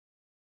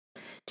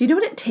Do you know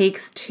what it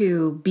takes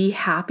to be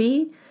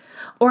happy?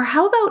 Or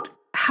how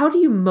do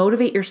you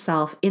motivate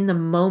yourself in the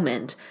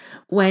moment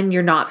when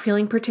you're not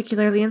feeling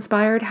particularly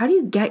inspired? How do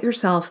you get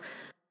yourself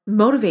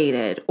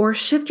motivated or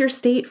shift your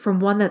state from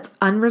one that's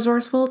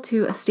unresourceful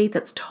to a state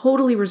that's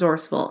totally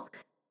resourceful?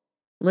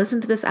 Listen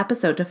to this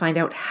episode to find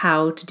out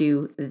how to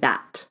do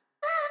that.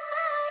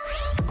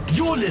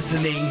 You're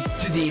listening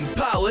to The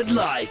Empowered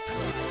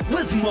Life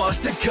with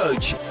Master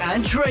Coach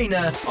and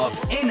Trainer of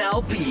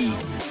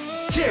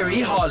NLP,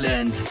 Terry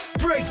Holland.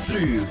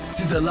 Breakthrough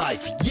to the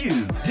life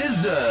you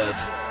deserve.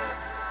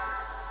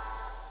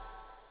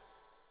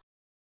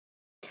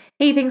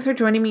 Hey, thanks for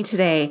joining me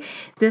today.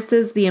 This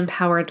is The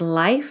Empowered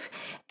Life,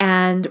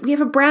 and we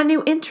have a brand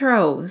new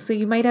intro. So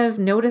you might have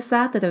noticed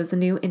that there was a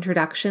new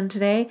introduction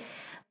today.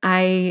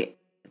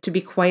 To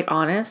be quite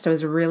honest, I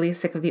was really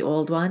sick of the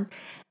old one.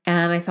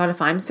 And I thought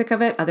if I'm sick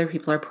of it, other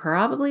people are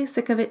probably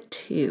sick of it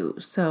too.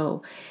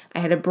 So I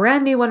had a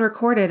brand new one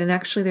recorded, and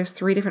actually there's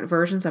 3 different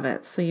versions of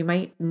it. So you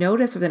might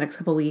notice over the next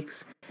couple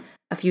weeks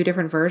a few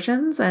different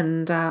versions,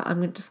 and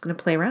I'm just going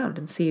to play around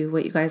and see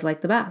what you guys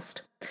like the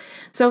best.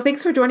 So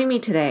thanks for joining me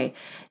today.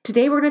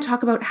 Today we're going to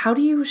talk about how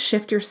do you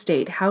shift your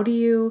state? How do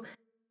you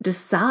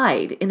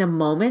decide in a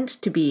moment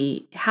to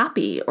be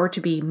happy or to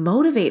be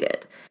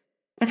motivated?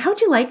 And how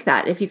would you like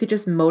that if you could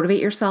just motivate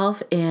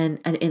yourself in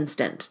an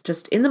instant,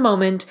 just in the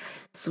moment,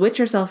 switch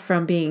yourself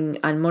from being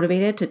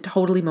unmotivated to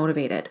totally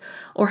motivated?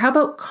 Or how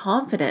about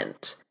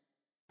confident?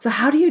 So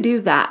how do you do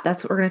that?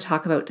 That's what we're going to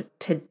talk about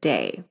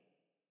today.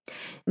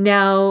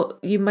 Now,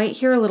 you might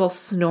hear a little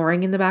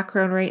snoring in the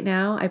background right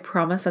now. I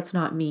promise that's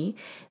not me.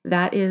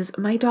 That is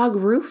my dog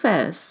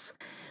Rufus.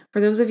 For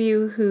those of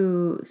you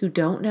who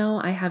don't know,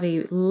 I have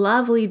a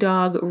lovely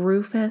dog,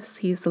 Rufus.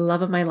 He's the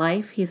love of my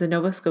life. He's a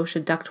Nova Scotia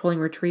duck-tolling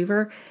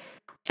retriever.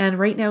 And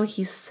right now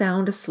he's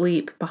sound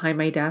asleep behind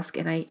my desk,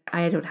 and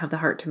I don't have the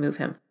heart to move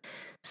him.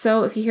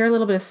 So if you hear a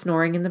little bit of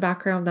snoring in the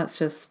background, that's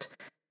just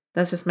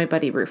my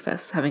buddy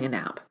Rufus having a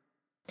nap.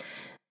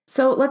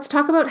 So let's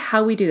talk about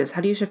how we do this.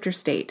 How do you shift your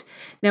state?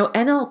 Now,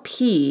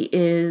 NLP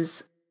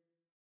is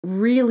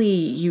really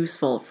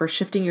useful for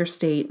shifting your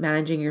state,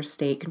 managing your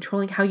state,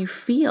 controlling how you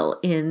feel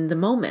in the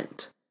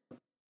moment.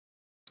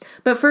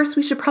 But first,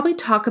 we should probably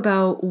talk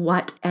about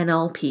what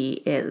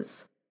NLP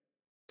is.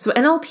 So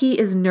NLP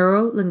is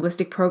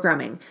neuro-linguistic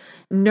programming.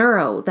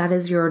 Neuro, that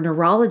is your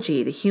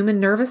neurology, the human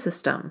nervous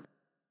system.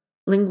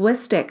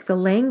 Linguistic, the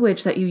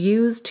language that you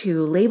use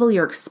to label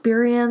your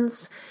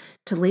experience,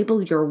 to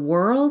label your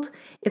world.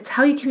 It's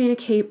how you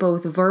communicate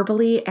both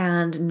verbally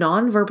and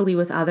non-verbally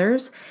with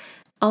others.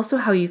 Also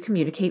how you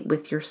communicate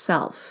with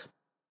yourself.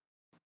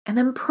 And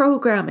then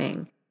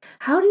programming.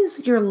 How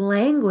does your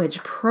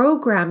language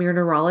program your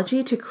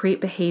neurology to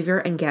create behavior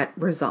and get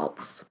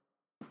results?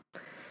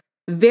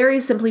 Very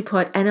simply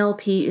put,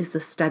 NLP is the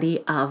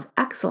study of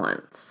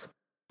excellence.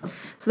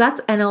 So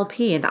that's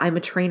NLP, and I'm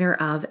a trainer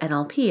of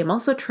NLP. I'm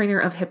also a trainer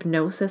of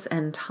hypnosis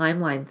and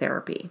timeline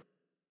therapy.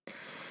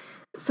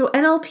 So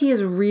NLP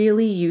is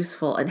really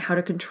useful in how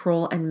to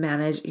control and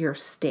manage your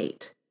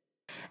state.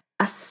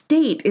 A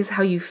state is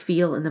how you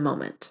feel in the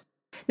moment.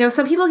 Now,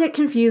 some people get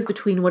confused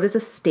between what is a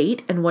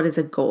state and what is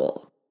a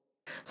goal.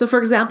 So, for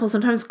example,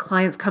 sometimes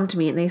clients come to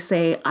me and they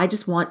say, I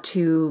just want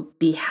to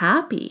be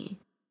happy.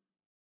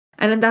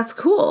 And that's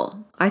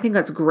cool. I think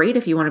that's great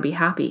if you want to be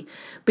happy,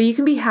 but you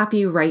can be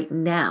happy right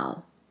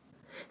now.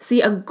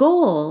 See, a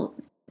goal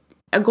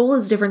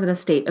is different than a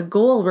state. A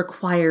goal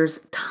requires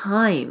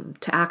time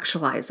to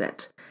actualize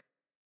it,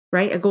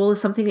 right? A goal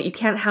is something that you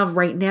can't have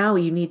right now.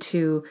 You need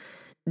to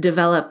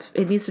develop.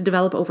 It needs to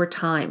develop over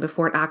time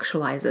before it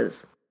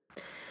actualizes.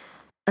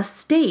 A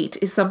state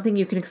is something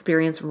you can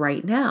experience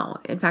right now.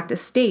 In fact, a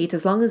state,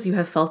 as long as you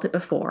have felt it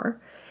before,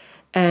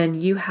 and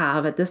you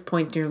have at this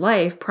point in your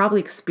life probably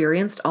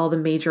experienced all the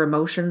major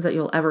emotions that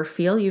you'll ever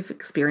feel, you've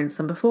experienced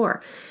them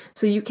before.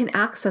 So you can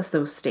access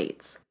those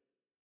states.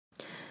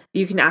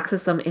 You can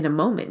access them in a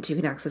moment. You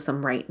can access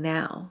them right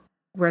now.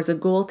 Whereas a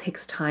goal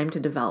takes time to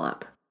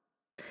develop.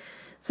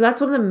 So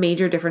that's one of the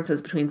major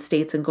differences between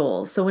states and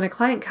goals. So when a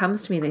client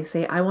comes to me and they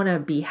say, I want to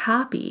be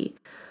happy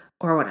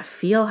or I want to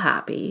feel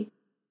happy,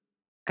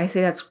 I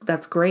say,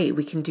 that's great.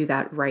 We can do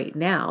that right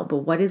now. But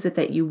what is it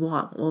that you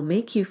want will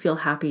make you feel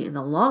happy in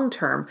the long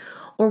term?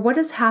 Or what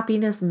does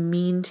happiness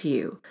mean to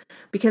you?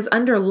 Because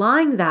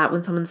underlying that,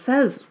 when someone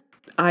says,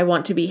 I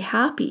want to be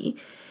happy,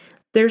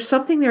 there's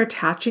something they're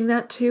attaching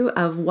that to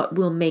of what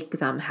will make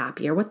them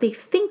happy or what they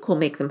think will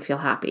make them feel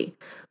happy,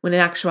 when in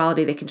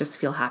actuality, they can just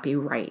feel happy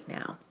right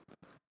now.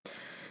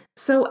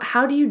 So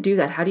how do you do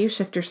that? How do you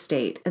shift your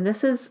state? And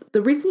this is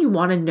the reason you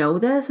want to know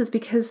this is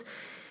because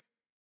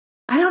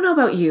I don't know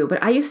about you,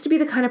 but I used to be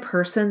the kind of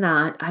person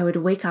that I would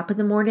wake up in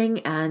the morning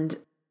and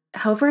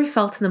however I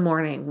felt in the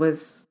morning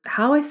was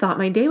how I thought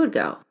my day would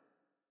go.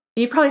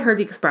 You've probably heard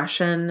the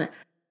expression,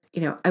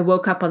 I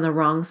woke up on the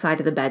wrong side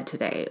of the bed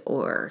today,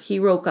 or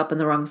he woke up on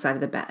the wrong side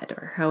of the bed,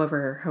 or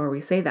however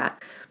we say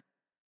that.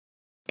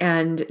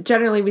 And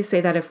generally we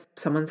say that if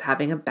someone's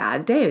having a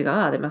bad day, we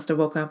go, they must have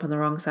woken up on the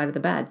wrong side of the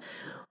bed.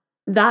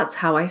 that's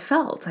how I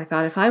felt. I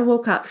thought if I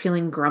woke up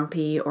feeling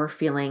grumpy or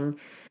feeling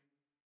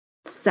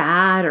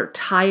sad or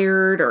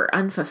tired or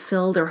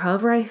unfulfilled or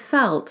however I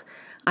felt,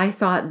 I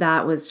thought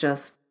that was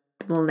just,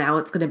 well, now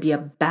it's going to be a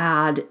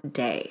bad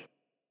day.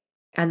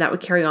 And that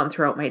would carry on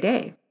throughout my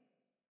day.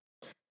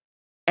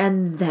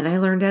 And then I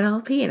learned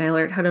NLP and I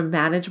learned how to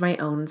manage my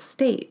own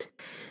state.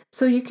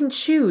 So you can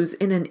choose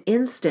in an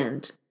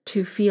instant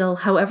to feel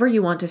however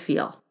you want to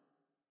feel.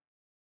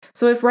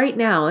 So if right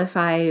now, if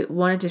I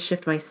wanted to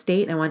shift my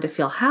state and I wanted to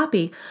feel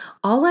happy,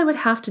 all I would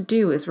have to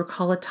do is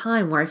recall a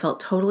time where I felt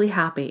totally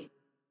happy.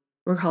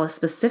 Recall a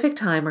specific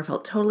time where I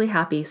felt totally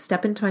happy,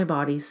 step into my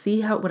body,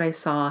 see what I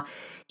saw,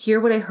 hear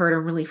what I heard,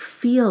 and really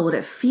feel what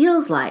it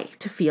feels like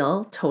to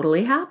feel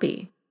totally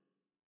happy.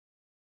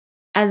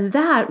 And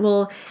that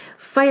will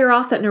fire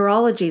off that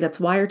neurology that's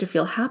wired to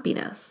feel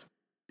happiness,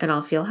 and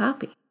I'll feel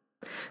happy.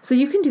 So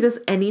you can do this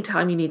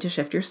anytime you need to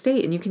shift your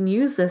state, and you can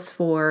use this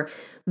for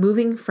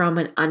moving from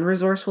an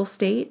unresourceful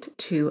state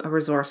to a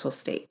resourceful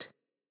state.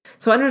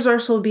 So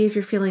unresourceful will be if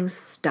you're feeling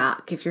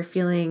stuck, if you're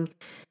feeling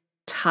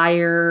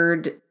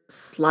tired,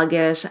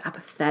 sluggish,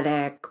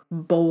 apathetic,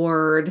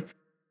 bored,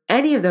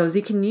 any of those,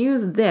 you can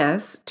use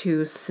this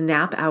to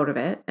snap out of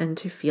it and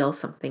to feel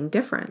something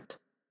different.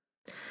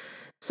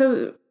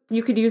 So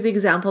you could use the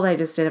example that I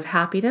just did of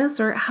happiness,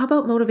 or how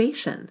about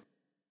motivation?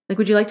 Like,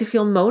 would you like to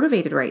feel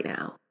motivated right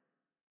now?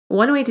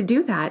 One way to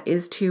do that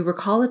is to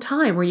recall a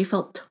time where you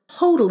felt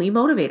totally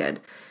motivated.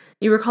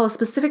 You recall a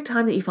specific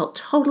time that you felt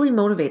totally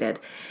motivated.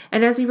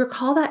 And as you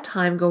recall that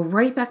time, go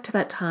right back to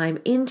that time,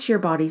 into your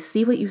body,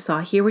 see what you saw,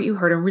 hear what you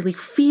heard, and really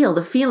feel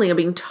the feeling of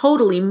being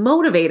totally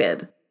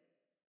motivated.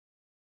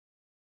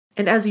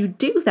 And as you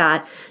do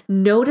that,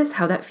 notice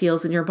how that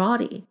feels in your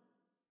body.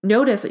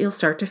 Notice that you'll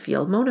start to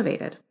feel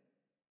motivated.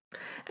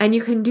 And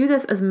you can do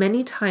this as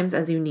many times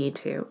as you need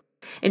to.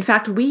 In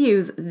fact, we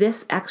use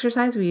this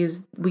exercise, we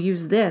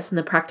use this in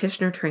the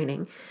practitioner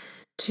training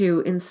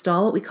to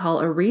install what we call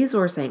a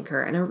resource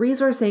anchor. And a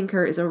resource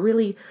anchor is a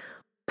really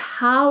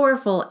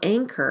powerful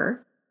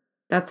anchor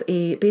that's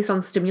based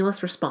on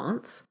stimulus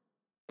response,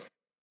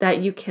 that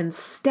you can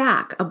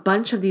stack a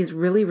bunch of these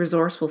really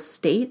resourceful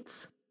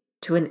states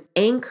to an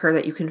anchor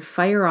that you can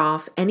fire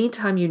off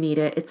anytime you need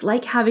it. It's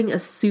like having a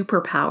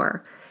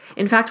superpower.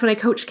 In fact, when I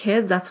coach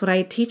kids, that's what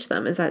I teach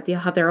them, is that they'll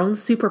have their own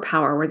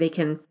superpower where they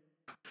can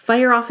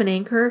fire off an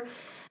anchor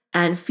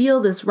and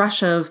feel this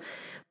rush of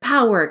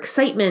power,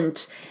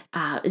 excitement,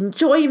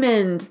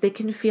 enjoyment. They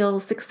can feel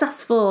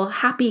successful,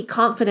 happy,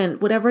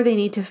 confident, whatever they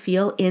need to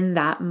feel in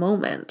that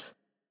moment.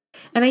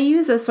 And I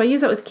use this, so I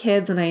use it with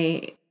kids, and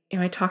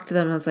I talk to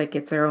them as like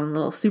it's their own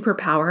little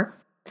superpower.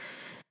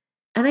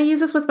 And I use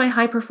this with my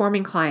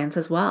high-performing clients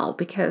as well,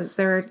 because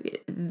they're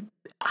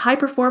high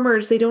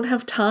performers. They don't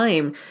have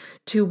time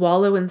to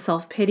wallow in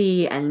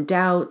self-pity and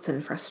doubts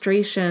and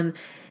frustration.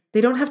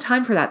 They don't have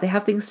time for that. They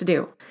have things to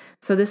do.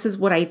 So this is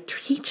what I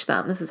teach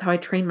them. This is how I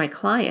train my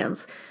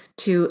clients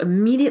to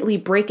immediately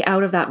break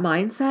out of that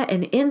mindset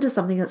and into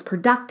something that's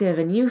productive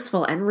and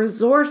useful and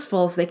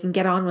resourceful so they can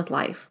get on with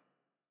life.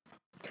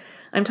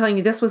 I'm telling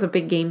you, this was a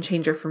big game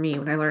changer for me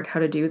when I learned how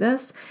to do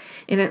this.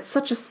 And it's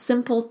such a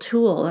simple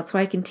tool. That's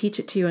why I can teach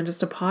it to you in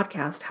just a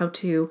podcast, how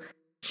to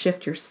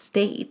shift your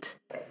state.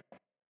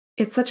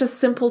 It's such a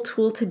simple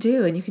tool to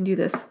do, and you can do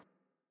this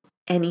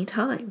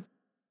anytime.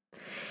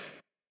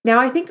 Now,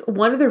 I think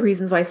one of the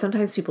reasons why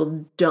sometimes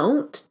people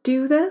don't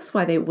do this,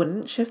 why they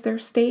wouldn't shift their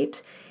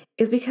state,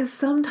 is because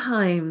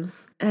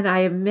sometimes, and I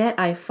admit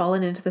I've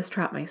fallen into this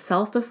trap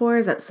myself before,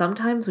 is that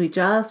sometimes we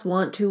just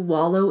want to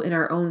wallow in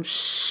our own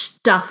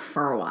stuff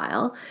for a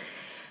while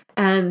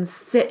and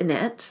sit in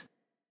it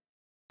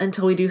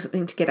until we do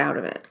something to get out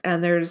of it.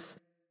 And there's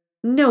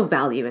no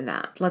value in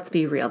that. Let's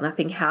be real.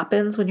 Nothing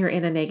happens when you're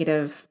in a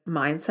negative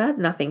mindset.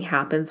 Nothing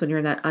happens when you're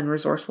in that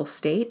unresourceful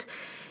state.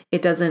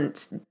 It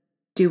doesn't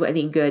do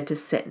any good to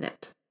sit in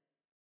it.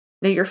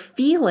 Now, your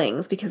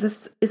feelings, because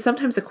this is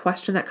sometimes a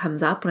question that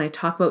comes up when I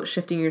talk about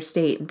shifting your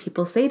state, and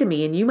people say to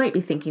me, and you might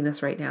be thinking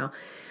this right now,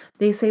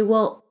 they say,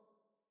 well,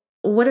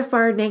 what if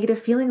our negative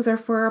feelings are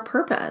for a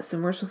purpose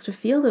and we're supposed to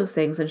feel those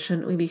things, and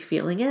shouldn't we be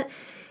feeling it?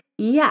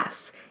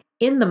 Yes,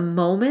 in the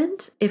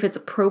moment, if it's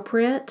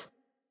appropriate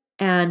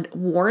and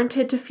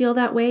warranted to feel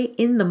that way,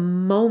 in the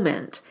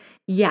moment,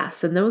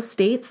 yes. And those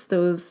states,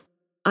 those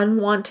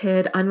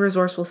unwanted,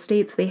 unresourceful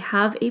states, they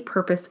have a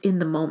purpose in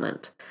the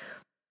moment.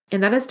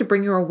 And that is to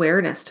bring your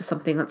awareness to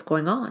something that's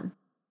going on.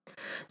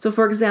 So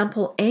for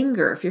example,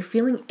 anger. If you're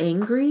feeling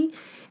angry,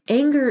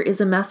 anger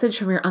is a message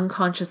from your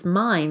unconscious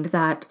mind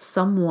that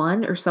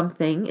someone or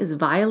something is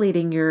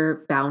violating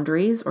your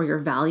boundaries or your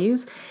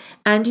values,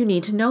 and you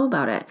need to know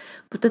about it.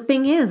 But the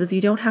thing is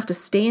you don't have to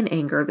stay in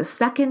anger. The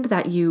second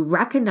that you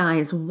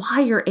recognize why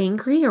you're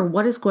angry or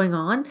what is going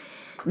on,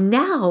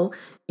 now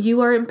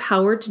you are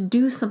empowered to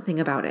do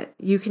something about it.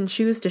 You can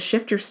choose to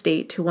shift your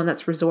state to one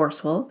that's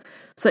resourceful,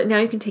 so that now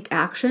you can take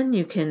action,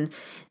 you can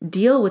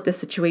deal with the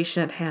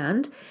situation at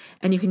hand,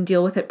 and you can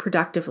deal with it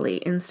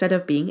productively instead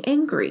of being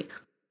angry.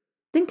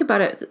 Think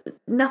about it.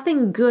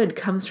 Nothing good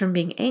comes from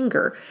being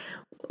angry.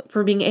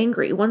 for being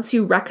angry. Once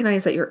you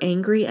recognize that you're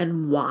angry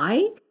and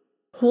why,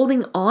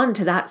 holding on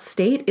to that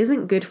state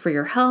isn't good for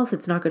your health.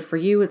 It's not good for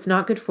you. It's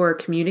not good for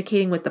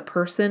communicating with the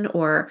person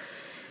or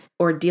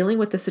dealing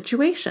with the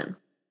situation.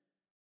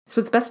 So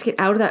it's best to get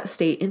out of that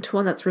state into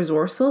one that's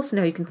resourceful. So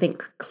now you can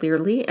think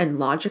clearly and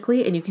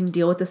logically, and you can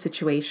deal with the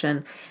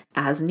situation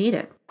as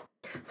needed.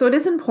 So it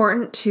is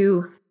important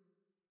to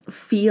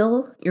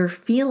feel your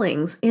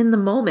feelings in the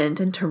moment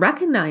and to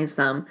recognize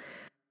them.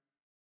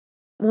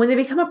 When they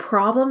become a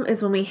problem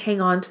is when we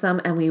hang on to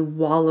them and we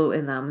wallow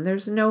in them.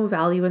 There's no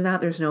value in that.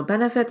 There's no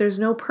benefit. There's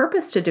no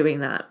purpose to doing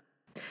that.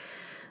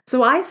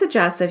 So I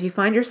suggest if you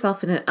find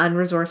yourself in an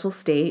unresourceful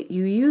state,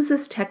 you use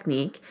this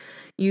technique.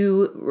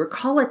 You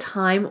recall a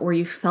time where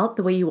you felt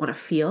the way you want to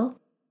feel,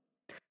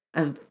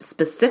 a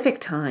specific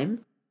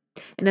time.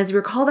 And as you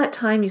recall that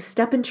time, you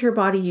step into your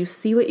body, you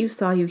see what you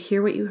saw, you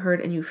hear what you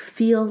heard, and you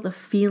feel the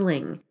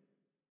feeling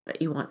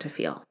that you want to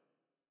feel.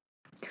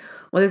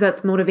 Whether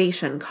that's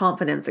motivation,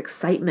 confidence,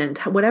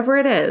 excitement, whatever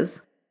it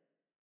is,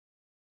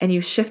 and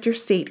you shift your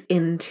state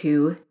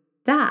into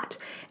that.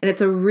 And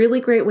it's a really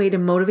great way to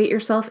motivate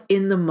yourself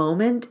in the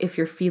moment if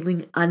you're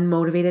feeling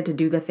unmotivated to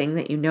do the thing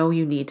that you know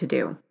you need to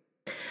do.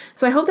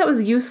 So I hope that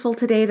was useful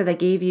today, that I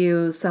gave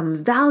you some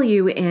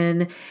value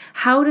in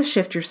how to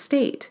shift your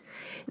state.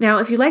 Now,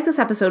 if you like this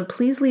episode,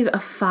 please leave a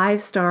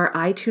 5-star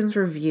iTunes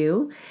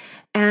review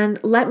and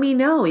let me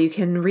know. You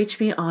can reach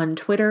me on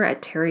Twitter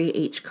at Terry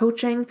H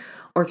Coaching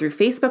or through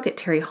Facebook at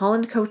Terry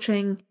Holland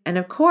Coaching. And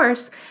of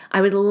course, I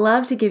would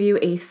love to give you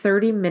a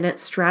 30-minute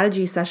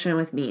strategy session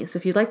with me. So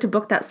if you'd like to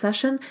book that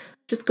session,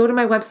 just go to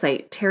my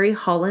website,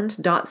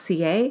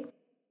 terryholland.ca.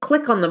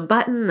 Click on the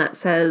button that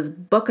says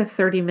book a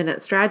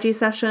 30-minute strategy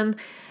session,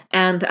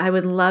 and I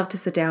would love to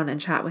sit down and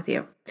chat with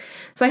you.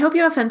 So I hope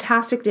you have a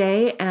fantastic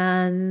day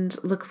and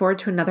look forward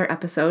to another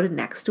episode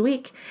next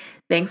week.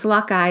 Thanks a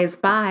lot, guys.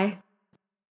 Bye.